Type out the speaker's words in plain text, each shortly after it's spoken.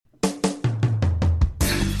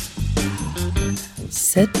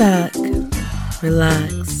Sit back,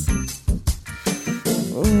 relax, and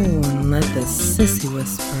let the Sissy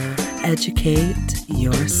Whisperer educate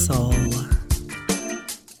your soul.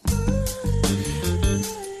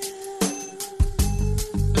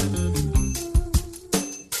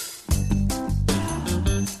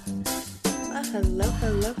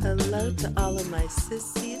 Hello to all of my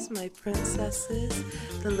sissies, my princesses,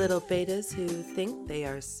 the little betas who think they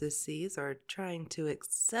are sissies or trying to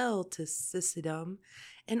excel to sissydom,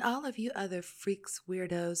 and all of you other freaks,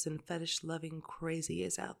 weirdos, and fetish-loving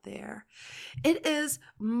crazies out there. It is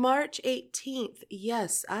March 18th.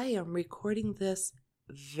 Yes, I am recording this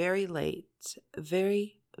very late,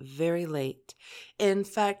 very late. In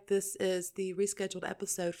fact, this is the rescheduled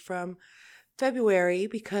episode from February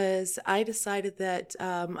because I decided that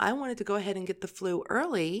I wanted to go ahead and get the flu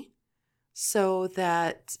early so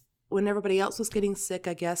that when everybody else was getting sick,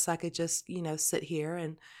 I guess I could just, sit here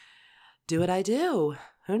and do what I do.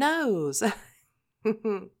 Who knows?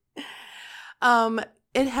 It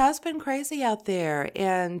has been crazy out there,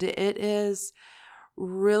 and it is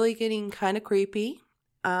really getting kind of creepy.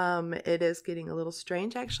 It is getting a little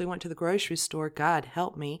strange. I actually went to the grocery store. God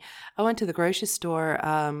help me. I went to the grocery store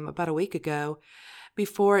about a week ago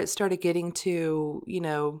before it started getting to,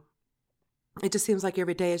 it just seems like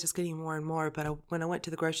every day it's just getting more and more. But when I went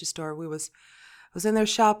to the grocery store, I was in there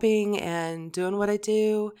shopping and doing what I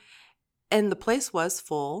do. And the place was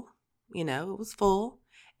full, it was full.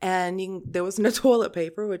 And there was no toilet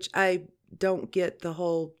paper, which I don't get the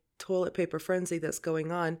whole toilet paper frenzy that's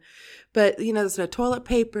going on. But, there's no toilet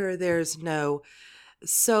paper. There's no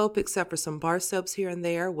soap except for some bar soaps here and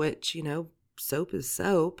there, which, soap is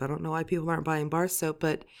soap. I don't know why people aren't buying bar soap.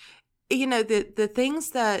 But, the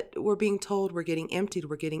things that were being told were getting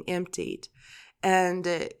emptied.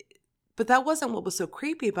 And, but that wasn't what was so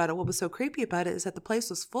creepy about it. What was so creepy about it is that the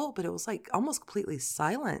place was full, but it was like almost completely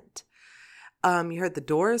silent. You heard the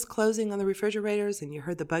doors closing on the refrigerators, and you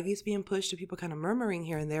heard the buggies being pushed and people kind of murmuring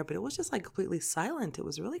here and there, but it was just like completely silent. It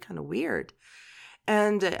was really kind of weird.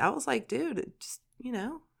 And I was like, dude, just,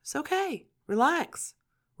 it's okay. Relax.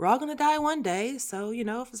 We're all going to die one day. So,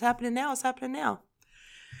 if it's happening now, it's happening now.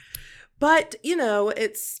 But,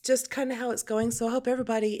 it's just kind of how it's going. So I hope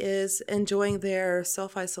everybody is enjoying their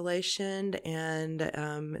self-isolation,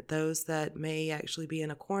 and those that may actually be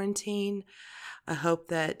in a quarantine. I hope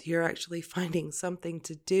that you're actually finding something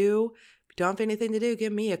to do. If you don't have anything to do,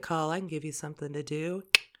 give me a call. I can give you something to do.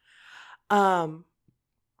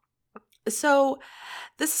 So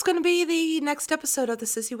this is going to be the next episode of the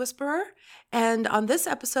Sissy Whisperer. And on this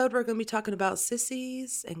episode, we're going to be talking about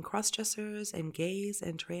sissies and crossdressers and gays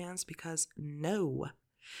and trans, because no,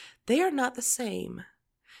 they are not the same.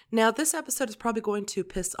 Now, this episode is probably going to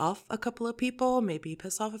piss off a couple of people, maybe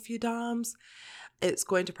piss off a few doms. It's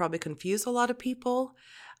going to probably confuse a lot of people.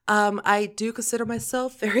 I do consider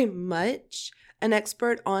myself very much an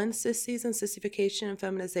expert on sissies and sissification and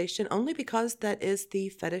feminization, only because that is the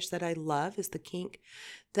fetish that I love, is the kink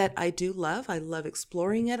that I do love. I love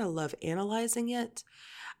exploring it. I love analyzing it.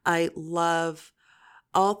 I love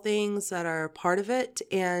all things that are part of it.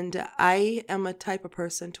 And I am a type of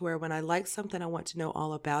person to where when I like something, I want to know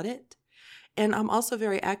all about it. And I'm also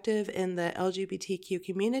very active in the LGBTQ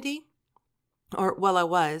community. I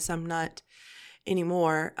was. I'm not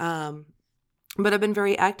anymore. But I've been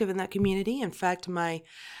very active in that community. In fact, my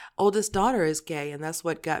oldest daughter is gay, and that's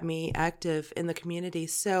what got me active in the community.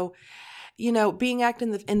 So, being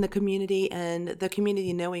active in the community and the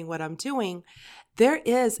community knowing what I'm doing, there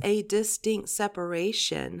is a distinct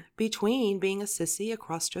separation between being a sissy, a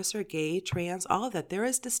crossdresser, gay, trans, all of that. There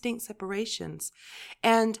is distinct separations.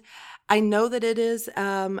 And I know that it is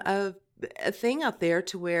a thing out there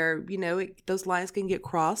to where, those lines can get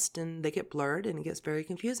crossed and they get blurred and it gets very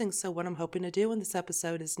confusing. So what I'm hoping to do in this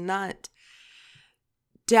episode is not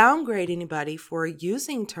downgrade anybody for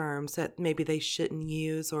using terms that maybe they shouldn't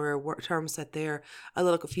use, or terms that they're a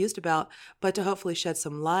little confused about, but to hopefully shed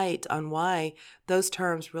some light on why those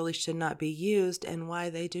terms really should not be used and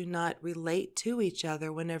why they do not relate to each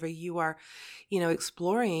other whenever you are,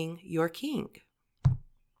 exploring your kink.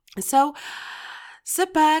 So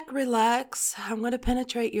sit back, relax. I'm going to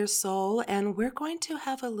penetrate your soul, and we're going to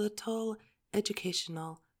have a little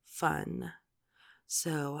educational fun.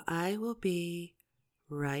 So I will be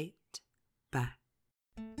right back.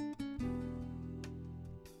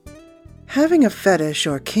 Having a fetish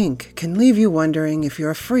or kink can leave you wondering if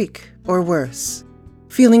you're a freak, or worse,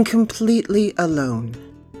 feeling completely alone.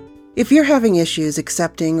 If you're having issues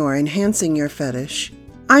accepting or enhancing your fetish,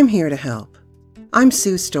 I'm here to help. I'm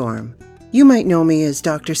Sue Storm. You might know me as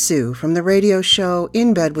Dr. Sue from the radio show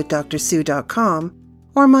InBedWithDrSue.com,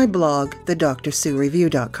 or my blog,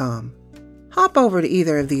 thedrsuereview.com. Hop over to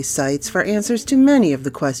either of these sites for answers to many of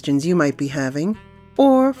the questions you might be having,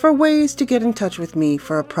 or for ways to get in touch with me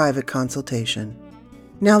for a private consultation.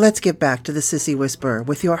 Now let's get back to the Sissy Whisperer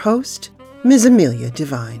with your host, Ms. Amelia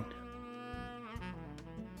Devine.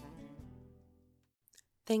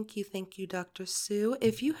 Thank you, Dr. Sue.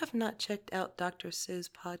 If you have not checked out Dr. Sue's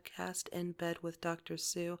podcast, In Bed with Dr.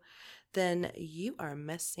 Sue, then you are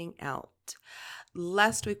missing out.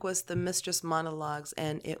 Last week was the Mistress Monologues,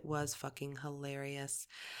 and it was fucking hilarious.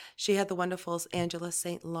 She had the wonderfuls Angela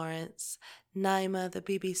St. Lawrence, Naima, the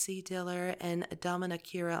BBC dealer, and Domina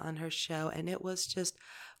Kira on her show, and it was just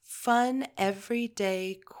fun,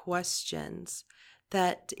 everyday questions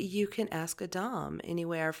that you can ask a dom,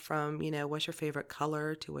 anywhere from, what's your favorite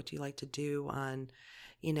color to what you like to do on,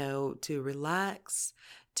 to relax,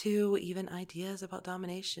 to even ideas about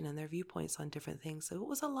domination and their viewpoints on different things. So it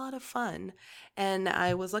was a lot of fun. And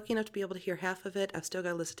I was lucky enough to be able to hear half of it. I've still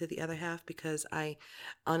got to listen to the other half because I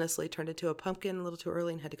honestly turned into a pumpkin a little too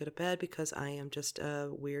early and had to go to bed because I am just a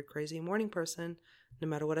weird, crazy morning person, no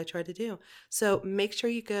matter what I try to do. So make sure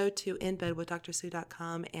you go to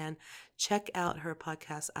inbedwithdrsue.com and check out her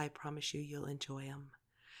podcast. I promise you'll enjoy them.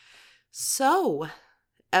 So,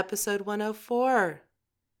 episode 104.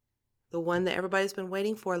 The one that everybody's been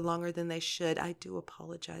waiting for longer than they should. I do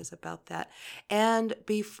apologize about that. And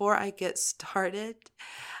before I get started,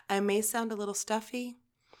 I may sound a little stuffy.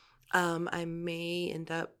 I may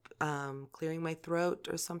end up clearing my throat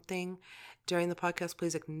or something during the podcast.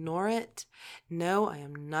 Please ignore it. No, I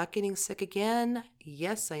am not getting sick again.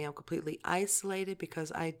 Yes, I am completely isolated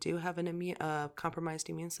because I do have an compromised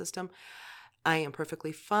immune system. I am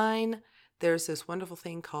perfectly fine. There's this wonderful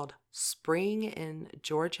thing called spring in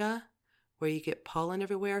Georgia, where you get pollen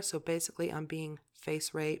everywhere. So basically, I'm being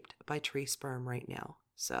face raped by tree sperm right now.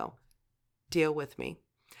 So deal with me.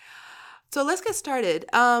 So let's get started.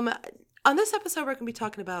 On this episode, we're going to be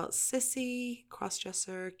talking about Sissy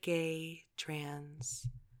Crossdresser Gay Trans.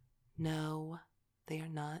 No, they are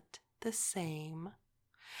not the same.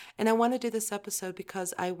 And I want to do this episode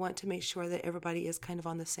because I want to make sure that everybody is kind of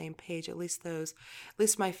on the same page. At least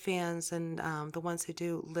my fans and the ones who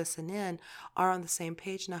do listen in are on the same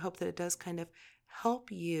page. And I hope that it does kind of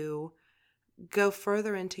help you go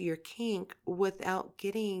further into your kink without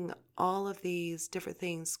getting all of these different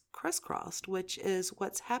things crisscrossed, which is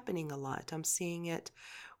what's happening a lot. I'm seeing it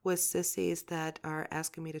with sissies that are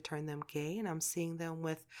asking me to turn them gay, and I'm seeing them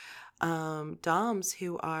with doms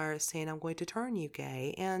who are saying, I'm going to turn you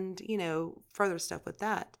gay, and, further stuff with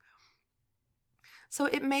that. So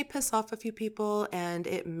it may piss off a few people, and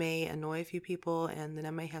it may annoy a few people, and then I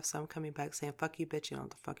may have some coming back saying, fuck you, bitch, you know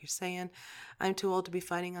what the fuck you're saying. I'm too old to be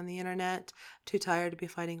fighting on the internet, too tired to be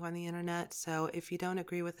fighting on the internet, so if you don't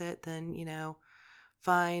agree with it, then,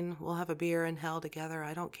 fine, we'll have a beer in hell together,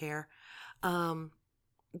 I don't care.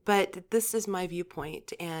 But this is my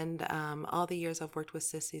viewpoint, and all the years I've worked with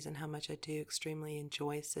sissies and how much I do extremely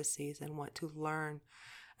enjoy sissies and want to learn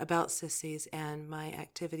about sissies and my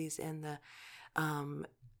activities in the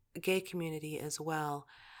gay community as well.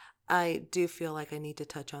 I do feel like I need to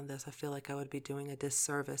touch on this. I feel like I would be doing a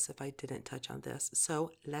disservice if I didn't touch on this.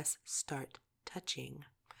 So let's start touching.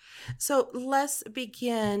 So let's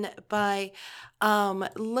begin by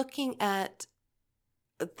looking at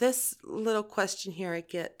this little question here. I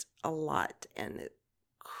get a lot and it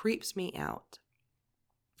creeps me out.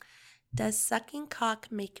 Does sucking cock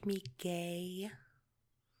make me gay?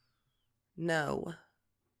 No.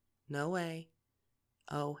 No way.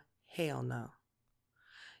 Oh, hell no.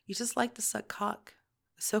 You just like to suck cock.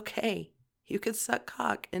 It's okay. You could suck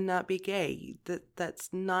cock and not be gay. That's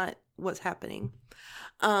not what's happening.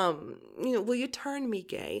 Will you turn me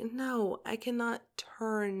gay? No, I cannot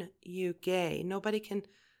turn you gay. Nobody can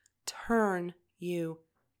turn you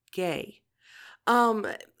gay.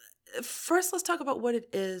 First, let's talk about what it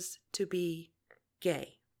is to be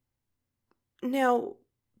gay. Now,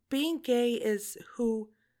 being gay is who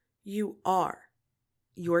you are.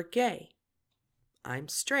 You're gay. I'm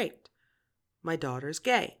straight. My daughter's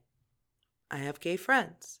gay. I have gay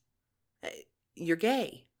friends. You're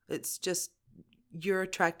gay. It's just you're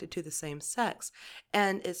attracted to the same sex.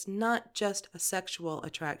 And it's not just a sexual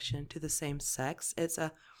attraction to the same sex. It's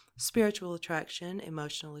a spiritual attraction,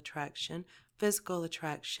 emotional attraction, physical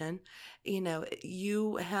attraction.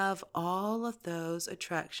 You have all of those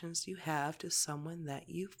attractions you have to someone that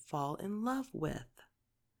you fall in love with.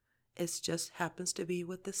 It just happens to be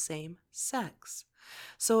with the same sex.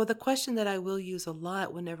 So the question that I will use a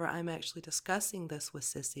lot whenever I'm actually discussing this with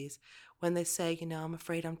sissies, when they say, I'm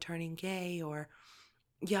afraid I'm turning gay, or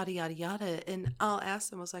yada, yada, yada. And I'll ask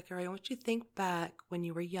them, I was like, all right, I want you to think back when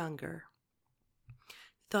you were younger.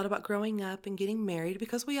 Thought about growing up and getting married,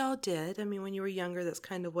 because we all did. I mean, when you were younger, that's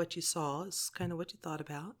kind of what you saw. It's kind of what you thought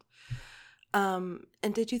about. And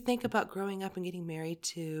did you think about growing up and getting married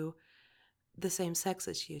to the same sex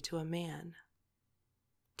as you, to a man?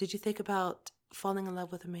 Did you think about falling in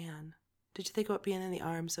love with a man? Did you think about being in the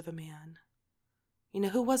arms of a man?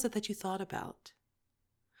 Who was it that you thought about?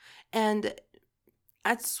 And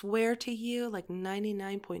I'd swear to you, like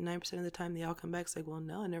 99.9% of the time, they all come back and say, well,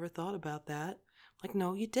 no, I never thought about that. Like,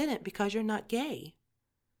 no, you didn't, because you're not gay.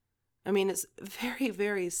 I mean, it's very,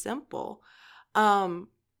 very simple.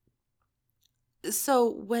 So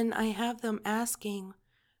when I have them asking,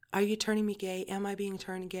 are you turning me gay? Am I being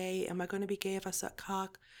turned gay? Am I going to be gay if I suck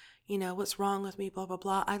cock? What's wrong with me? Blah, blah,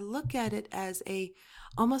 blah. I look at it as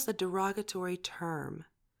almost a derogatory term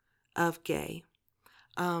of gay.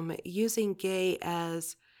 Using gay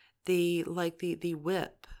as the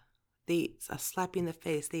whip, the slap in the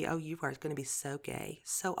face, oh, you are going to be so gay,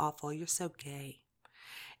 so awful, you're so gay.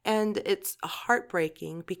 And it's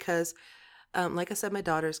heartbreaking because, like I said, my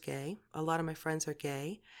daughter's gay. A lot of my friends are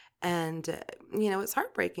gay. And, it's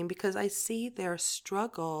heartbreaking because I see their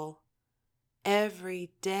struggle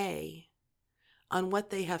every day on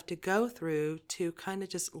what they have to go through to kind of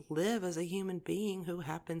just live as a human being who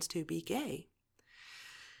happens to be gay.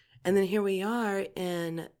 And then here we are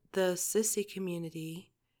in the sissy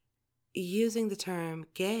community using the term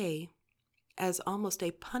gay as almost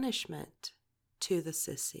a punishment to the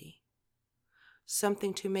sissy,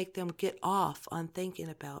 something to make them get off on thinking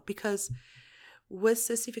about. Because with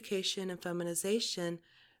sissification and feminization,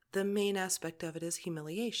 the main aspect of it is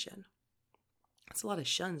humiliation. It's a lot of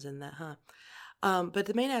shuns in that, huh? But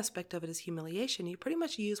the main aspect of it is humiliation. You pretty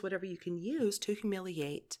much use whatever you can use to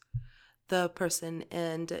humiliate the person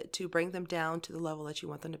and to bring them down to the level that you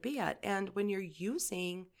want them to be at. And when you're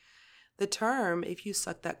using the term, if you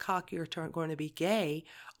suck that cock, you're going to be gay,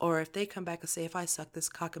 or if they come back and say, if I suck this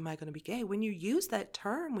cock, am I going to be gay? When you use that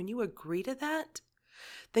term, when you agree to that,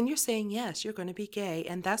 then you're saying, yes, you're going to be gay,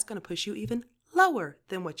 and that's going to push you even lower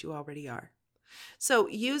than what you already are. So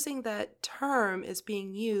using that term is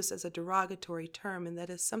being used as a derogatory term, and that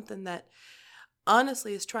is something that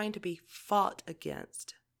honestly is trying to be fought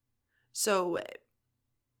against. So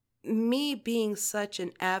me being such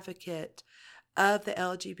an advocate of the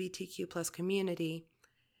LGBTQ plus community,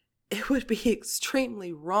 it would be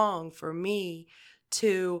extremely wrong for me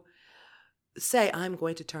to say, I'm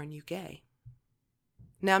going to turn you gay.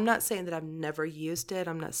 Now, I'm not saying that I've never used it.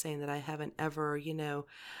 I'm not saying that I haven't ever,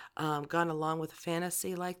 gone along with a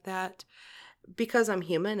fantasy like that, because I'm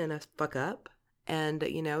human and I fuck up. And,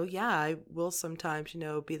 I will sometimes,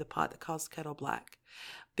 be the pot that calls the kettle black,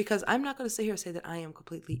 because I'm not going to sit here and say that I am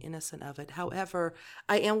completely innocent of it. However,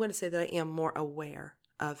 I am going to say that I am more aware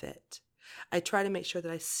of it. I try to make sure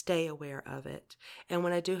that I stay aware of it. And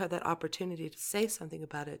when I do have that opportunity to say something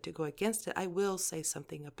about it, to go against it, I will say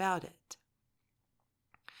something about it.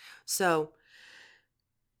 So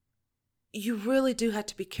you really do have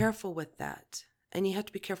to be careful with that. And you have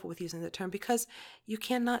to be careful with using that term, because you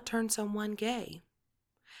cannot turn someone gay.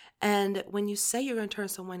 And when you say you're going to turn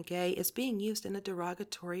someone gay, it's being used in a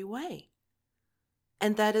derogatory way.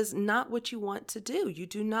 And that is not what you want to do. You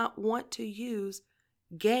do not want to use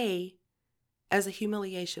gay as a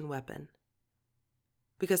humiliation weapon,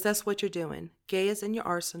 because that's what you're doing. Gay is in your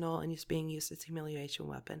arsenal and it's being used as a humiliation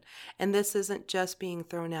weapon. And this isn't just being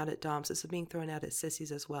thrown out at doms. This is being thrown out at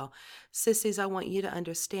sissies as well. Sissies, I want you to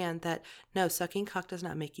understand that no, sucking cock does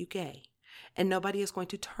not make you gay. And nobody is going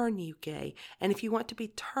to turn you gay. And if you want to be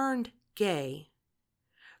turned gay,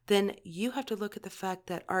 then you have to look at the fact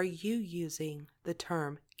that, are you using the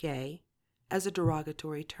term gay as a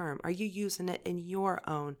derogatory term? Are you using it in your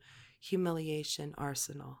own humiliation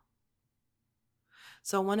arsenal?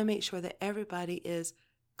 So I want to make sure that everybody is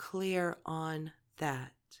clear on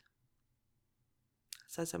that.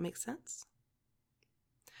 Does that make sense?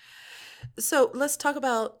 So let's talk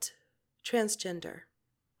about transgender.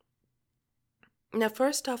 Now,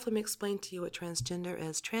 first off, let me explain to you what transgender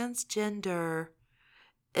is. Transgender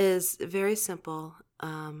is very simple.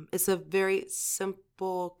 It's a very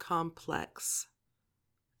simple, complex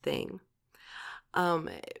thing.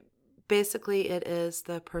 Basically, it is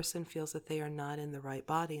the person feels that they are not in the right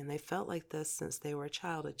body, and they felt like this since they were a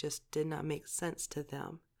child. It just did not make sense to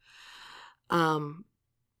them. From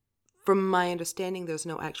my understanding, there's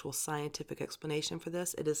no actual scientific explanation for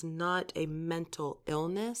this. It is not a mental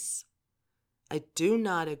illness. I do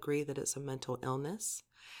not agree that it's a mental illness.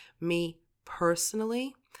 Me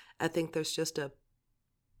personally, I think there's just a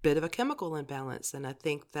bit of a chemical imbalance, and I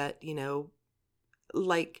think that,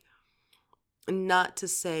 like, not to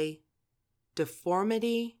say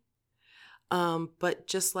deformity, but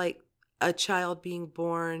just like a child being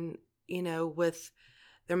born, with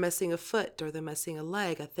they're missing a foot or they're missing a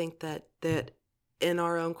leg. I think that in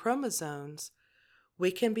our own chromosomes,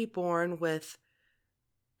 we can be born with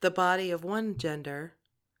the body of one gender,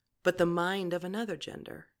 but the mind of another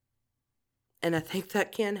gender. And I think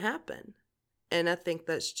that can happen. And I think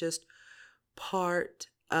that's just part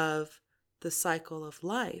of the cycle of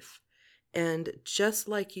life. And just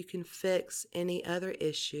like you can fix any other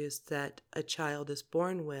issues that a child is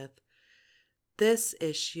born with, this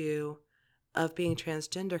issue of being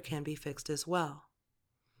transgender can be fixed as well.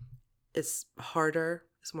 It's harder,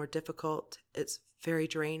 it's more difficult, it's very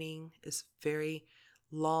draining, it's very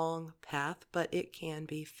long path, but it can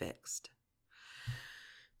be fixed.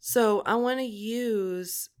 So I want to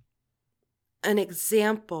use an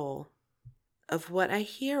example of what I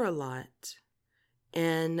hear a lot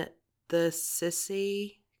in the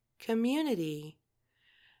sissy community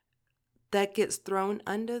that gets thrown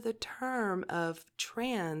under the term of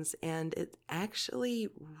trans, and it actually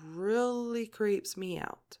really creeps me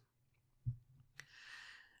out.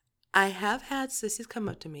 I have had sissies come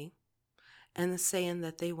up to me and saying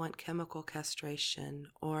that they want chemical castration,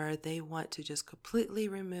 or they want to just completely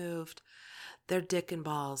remove their dick and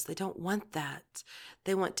balls. They don't want that.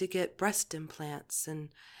 They want to get breast implants, and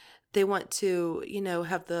they want to,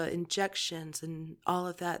 have the injections and all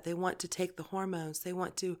of that. They want to take the hormones. They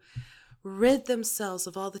want to rid themselves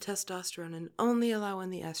of all the testosterone and only allow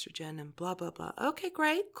in the estrogen and blah, blah, blah. Okay,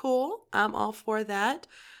 great, cool. I'm all for that.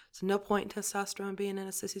 There's no point in testosterone being in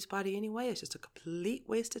a sissy's body anyway. It's just a complete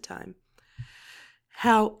waste of time.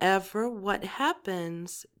 However, what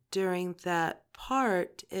happens during that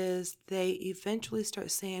part is they eventually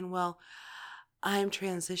start saying, well, I'm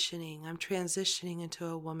transitioning into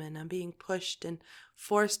a woman. I'm being pushed and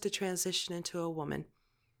forced to transition into a woman.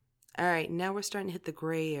 All right, now we're starting to hit the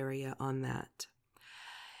gray area on that.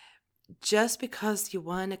 Just because you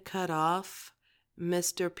want to cut off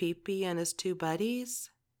Mr. Peepee and his two buddies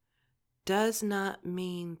does not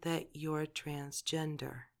mean that you're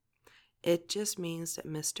transgender. It just means that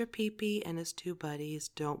Mr. Peepee and his two buddies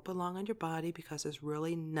don't belong on your body, because there's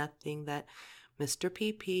really nothing that Mr.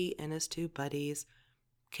 Peepee and his two buddies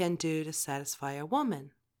can do to satisfy a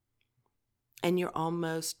woman. And you're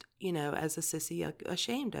almost, as a sissy,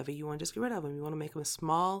 ashamed of it. You want to just get rid of them. You want to make them as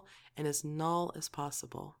small and as null as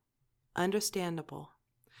possible. Understandable.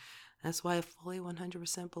 That's why I fully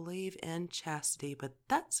 100% believe in chastity, but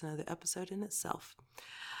that's another episode in itself.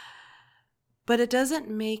 But it doesn't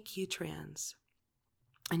make you trans,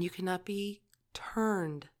 and you cannot be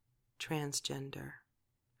turned transgender.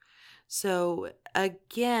 So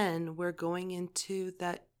again, we're going into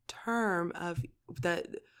that term of that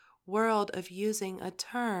world of using a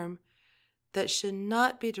term that should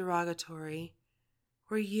not be derogatory.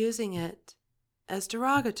 We're using it as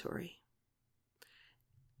derogatory.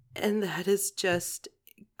 And that is just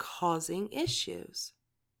causing issues.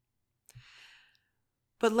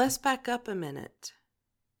 But let's back up a minute.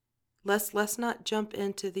 Let's not jump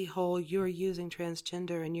into the whole you're using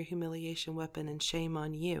transgender and your humiliation weapon and shame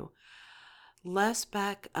on you. Let's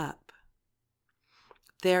back up.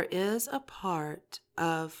 There is a part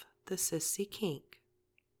of the sissy kink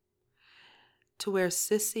to where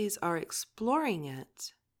sissies are exploring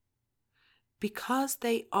it because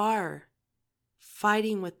they are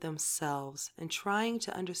fighting with themselves and trying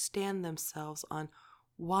to understand themselves on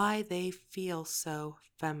why they feel so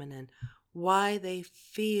feminine, why they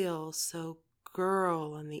feel so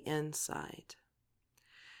girl on the inside.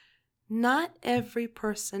 Not every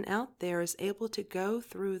person out there is able to go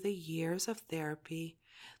through the years of therapy,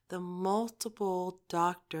 the multiple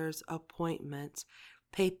doctor's appointments,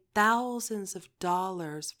 pay thousands of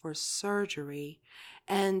dollars for surgery,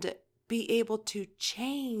 and be able to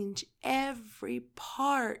change every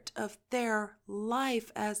part of their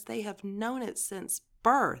life as they have known it since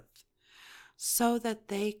birth so that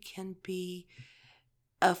they can be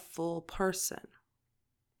a full person.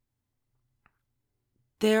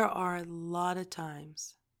 There are a lot of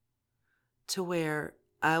times to where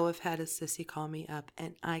I have had a sissy call me up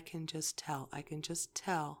and I can just tell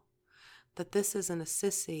that this isn't a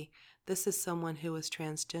sissy. This is someone who is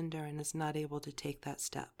transgender and is not able to take that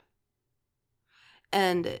step.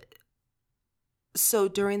 And so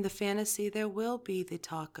during the fantasy, there will be the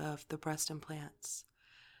talk of the breast implants,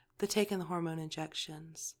 the taking the hormone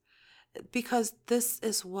injections, because this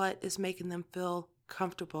is what is making them feel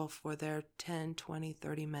comfortable for their 10, 20,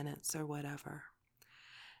 30 minutes or whatever.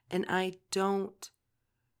 And I don't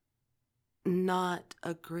not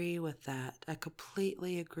agree with that. I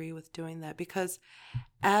completely agree with doing that because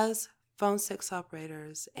as phone sex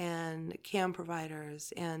operators and cam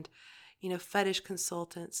providers and, fetish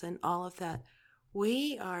consultants and all of that,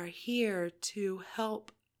 we are here to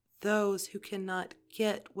help those who cannot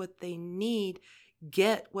get what they need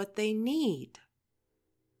get what they need.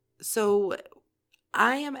 So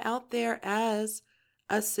I am out there as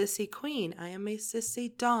a sissy queen. I am a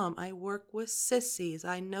sissy dom. I work with sissies.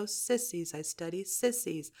 I know sissies. I study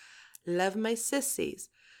sissies. Love my sissies.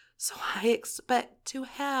 So I expect to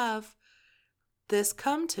have this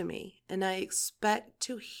come to me, and I expect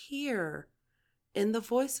to hear in the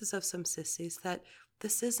voices of some sissies that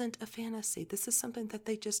this isn't a fantasy. This is something that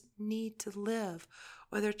they just need to live,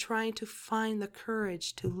 or they're trying to find the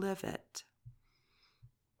courage to live it.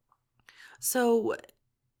 So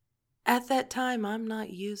at that time, I'm not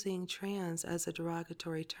using trans as a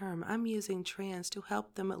derogatory term. I'm using trans to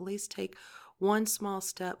help them at least take one small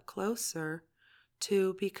step closer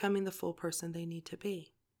to becoming the full person they need to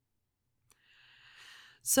be.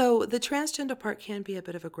 So the transgender part can be a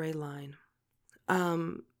bit of a gray line.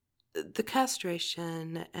 The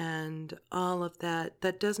castration and all of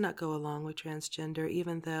that does not go along with transgender,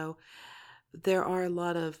 even though there are a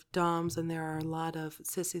lot of doms and there are a lot of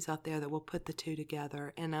sissies out there that will put the two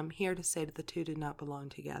together. And I'm here to say that the two do not belong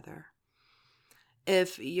together.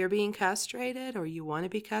 If you're being castrated, or you want to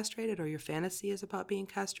be castrated, or your fantasy is about being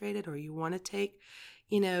castrated, or you want to take,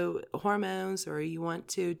 hormones, or you want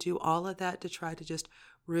to do all of that to try to just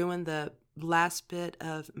ruin the last bit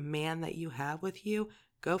of man that you have with you,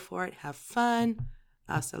 go for it. Have fun.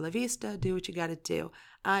 Hasta la vista. Do what you got to do.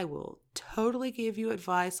 I will totally give you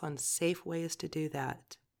advice on safe ways to do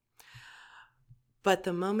that. But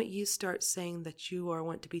the moment you start saying that you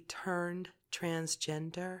want to be turned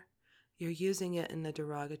transgender, you're using it in a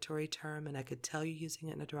derogatory term, and I could tell you're using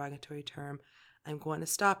it in a derogatory term. I'm going to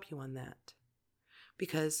stop you on that.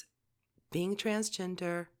 Because being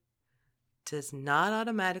transgender does not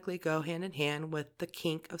automatically go hand in hand with the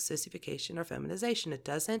kink of sissification or feminization. It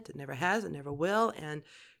doesn't. It never has. It never will. And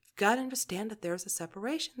you've got to understand that there's a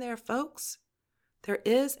separation there, folks. There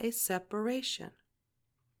is a separation.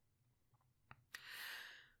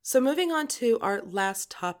 So moving on to our last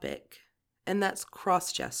topic, and that's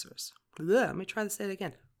cross-dressers. Let me try to say it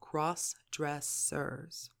again.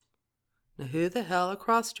 Cross-dressers. Now, who the hell are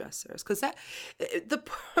cross-dressers? Because the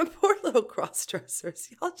poor little cross-dressers,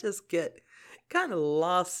 y'all just get kind of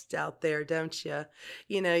lost out there, don't you?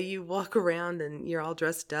 You walk around and you're all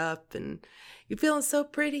dressed up and you're feeling so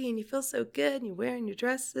pretty and you feel so good and you're wearing your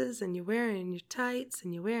dresses and you're wearing your tights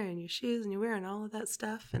and you're wearing your shoes and you're wearing all of that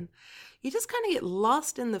stuff. And you just kind of get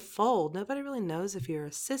lost in the fold. Nobody really knows if you're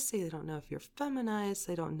a sissy. They don't know if you're feminized.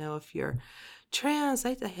 They don't know if you're trans.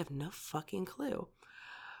 They have no fucking clue.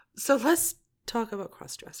 So let's talk about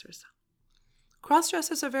cross-dressers.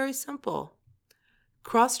 Cross-dressers are very simple.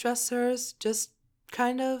 Cross-dressers just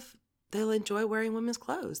they'll enjoy wearing women's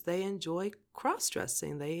clothes. They enjoy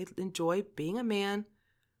cross-dressing. They enjoy being a man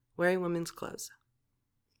wearing women's clothes.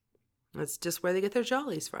 That's just where they get their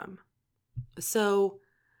jollies from. So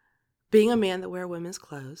being a man that wears women's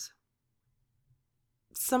clothes,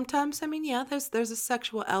 sometimes, there's a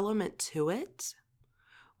sexual element to it,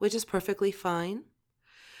 which is perfectly fine.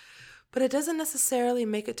 But it doesn't necessarily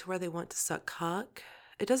make it to where they want to suck cock.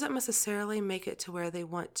 It doesn't necessarily make it to where they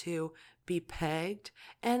want to be pegged.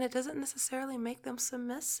 And it doesn't necessarily make them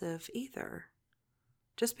submissive either.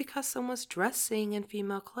 Just because someone's dressing in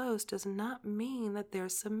female clothes does not mean that they're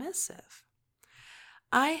submissive.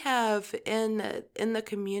 I have, in the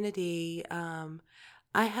community,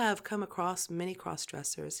 I have come across many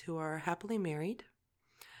cross-dressers who are happily married.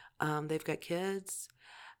 They've got kids.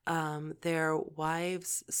 Their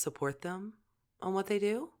wives support them on what they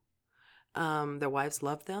do. Their wives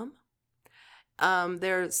love them.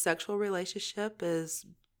 Their sexual relationship is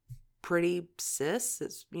pretty cis.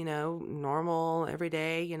 It's, normal,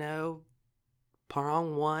 everyday,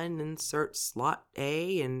 prong one, insert slot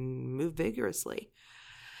A and move vigorously.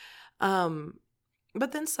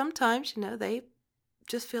 But then sometimes, they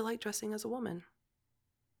just feel like dressing as a woman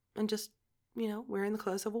and just, wearing the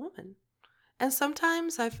clothes of a woman. And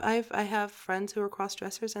sometimes I have friends who are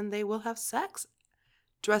cross-dressers and they will have sex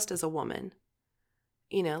dressed as a woman.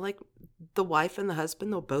 Like the wife and the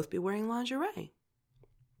husband, they'll both be wearing lingerie.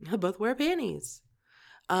 They'll both wear panties.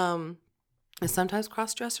 And sometimes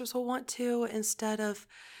cross-dressers will want to, instead of,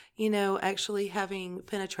 actually having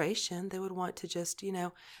penetration, they would want to just,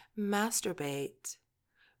 masturbate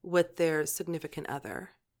with their significant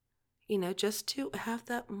other. Just to have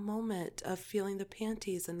that moment of feeling the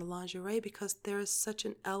panties and the lingerie, because there is such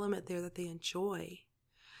an element there that they enjoy.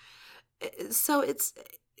 So it's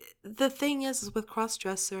the thing is with cross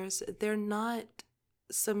dressers, they're not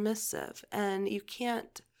submissive, and you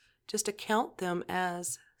can't just account them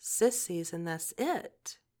as sissies and that's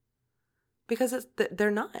it, because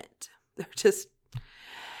they're not. They're just,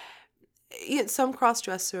 some cross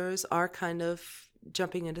dressers are kind of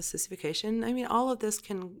jumping into sissification. I mean, all of this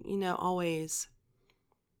can, always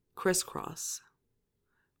crisscross.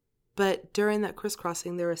 But during that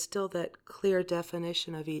crisscrossing, there is still that clear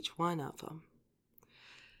definition of each one of them.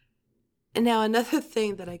 And now another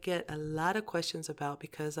thing that I get a lot of questions about,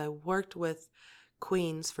 because I worked with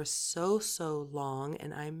queens for so long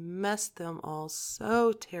and I messed them all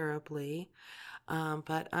so terribly.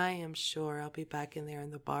 But I am sure I'll be back in there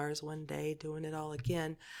in the bars one day doing it all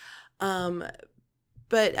again.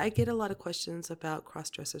 But I get a lot of questions about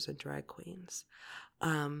cross-dressers and drag queens.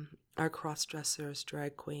 Are cross-dressers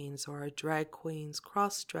drag queens, or are drag queens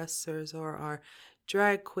cross-dressers, or are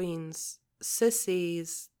drag queens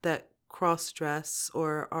sissies that cross-dress,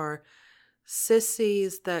 or are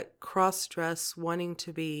sissies that cross-dress wanting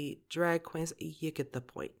to be drag queens? You get the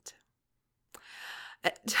point.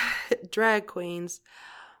 Drag queens.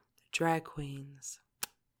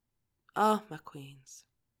 Oh, my queens.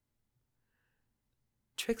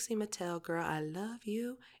 Trixie Mattel, girl, I love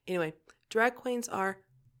you. Anyway, drag queens are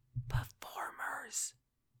performers.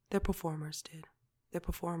 They're performers, dude. They're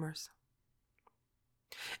performers.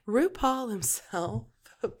 RuPaul himself,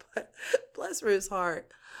 bless Ru's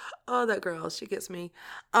heart. Oh, that girl, she gets me.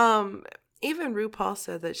 Even RuPaul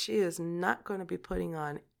said that she is not going to be putting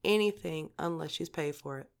on anything unless she's paid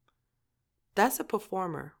for it. That's a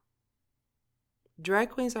performer.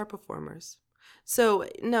 Drag queens are performers. So,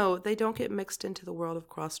 no, they don't get mixed into the world of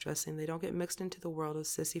cross-dressing. They don't get mixed into the world of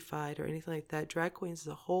sissified or anything like that. Drag queens is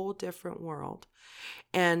a whole different world.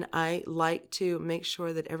 And I like to make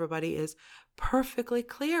sure that everybody is perfectly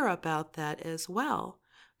clear about that as well.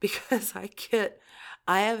 Because I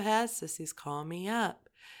have had sissies call me up.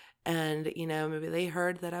 And, maybe they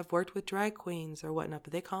heard that I've worked with drag queens or whatnot,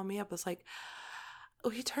 but they call me up. It's like,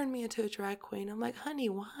 oh, you turned me into a drag queen. I'm like, honey,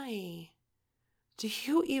 why? Do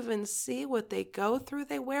you even see what they go through?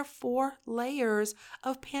 They wear 4 layers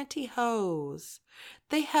of pantyhose.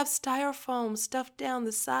 They have styrofoam stuffed down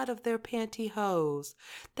the side of their pantyhose.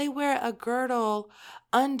 They wear a girdle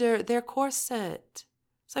under their corset.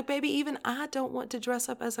 It's like, baby, even I don't want to dress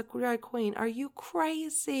up as a drag queen. Are you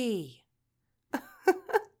crazy?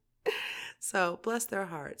 So bless their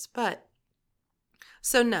hearts.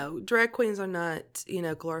 So no, drag queens are not,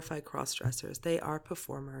 glorified cross-dressers. They are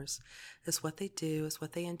performers. It's what they do. It's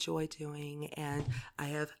what they enjoy doing. And I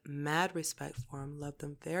have mad respect for them. Love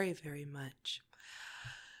them very, very much.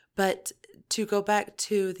 But to go back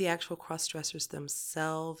to the actual cross-dressers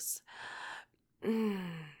themselves,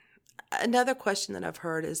 another question that I've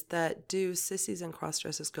heard is that, do sissies and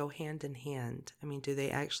cross-dressers go hand in hand? I mean, do they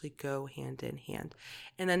actually go hand in hand?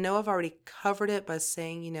 And I know I've already covered it by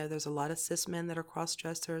saying, there's a lot of cis men that are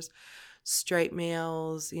cross-dressers, straight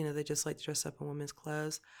males, they just like to dress up in women's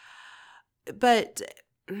clothes. But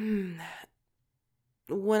when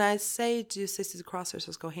I say, do sissies and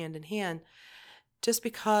cross-dressers go hand in hand, just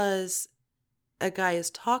because a guy has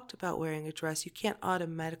talked about wearing a dress, you can't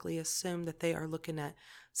automatically assume that they are looking at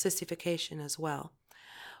sissification as well.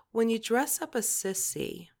 When you dress up a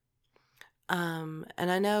sissy, and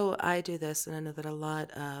I know I do this, and I know that a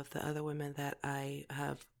lot of the other women that I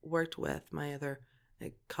have worked with, my other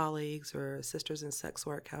colleagues or sisters in sex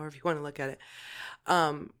work, however you want to look at it,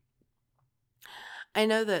 I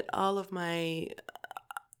know that all of my,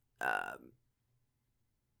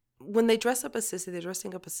 when they dress up a sissy, they're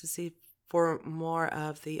dressing up a sissy for more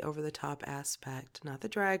of the over-the-top aspect, not the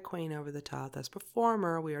drag queen over-the-top. That's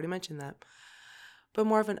performer. We already mentioned that. But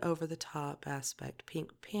more of an over-the-top aspect.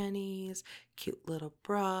 Pink panties, cute little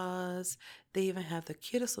bras. They even have the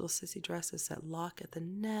cutest little sissy dresses that lock at the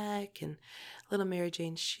neck, and little Mary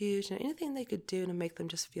Jane shoes. Anything they could do to make them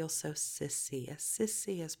just feel so sissy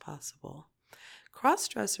as possible.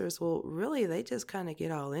 Cross-dressers they just kind of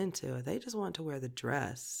get all into it. They just want to wear the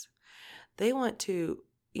dress. They want to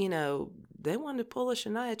they want to pull a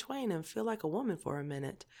Shania Twain and feel like a woman for a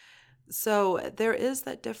minute. So there is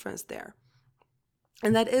that difference there.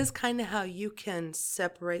 And that is kind of how you can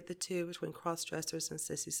separate the two between cross-dressers and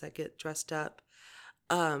sissies that get dressed up.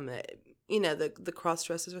 The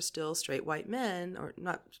cross-dressers are still straight white men, or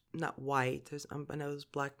not white. I know there's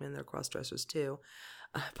black men that are cross-dressers too.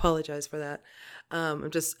 I apologize for that.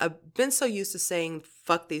 I've been so used to saying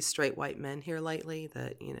fuck these straight white men here lately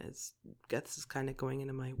that, this is kind of going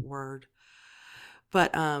into my word.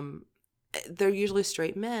 But they're usually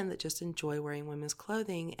straight men that just enjoy wearing women's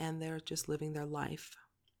clothing, and they're just living their life.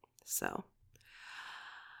 So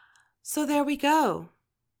there we go.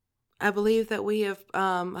 I believe that we have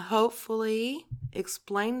hopefully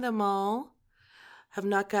explained them all, have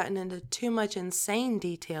not gotten into too much insane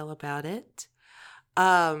detail about it.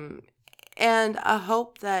 And I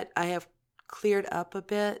hope that I have cleared up a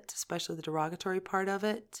bit, especially the derogatory part of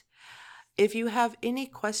it. If you have any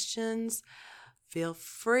questions, feel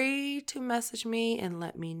free to message me and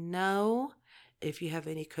let me know. If you have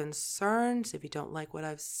any concerns, if you don't like what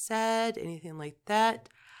I've said, anything like that,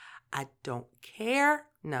 I don't care.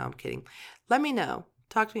 No, I'm kidding. Let me know.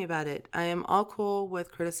 Talk to me about it. I am all cool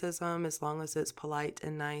with criticism as long as it's polite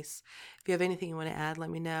and nice. If you have anything you want to add, let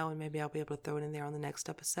me know, and maybe I'll be able to throw it in there on the next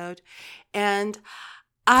episode. And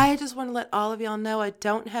I just want to let all of y'all know I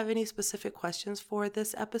don't have any specific questions for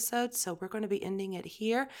this episode, so we're going to be ending it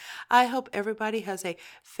here. I hope everybody has a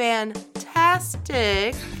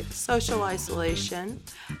fantastic social isolation.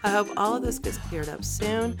 I hope all of this gets cleared up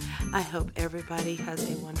soon. I hope everybody has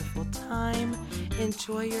a wonderful time.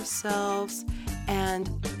 Enjoy yourselves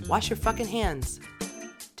and wash your fucking hands.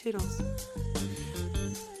 Toodles.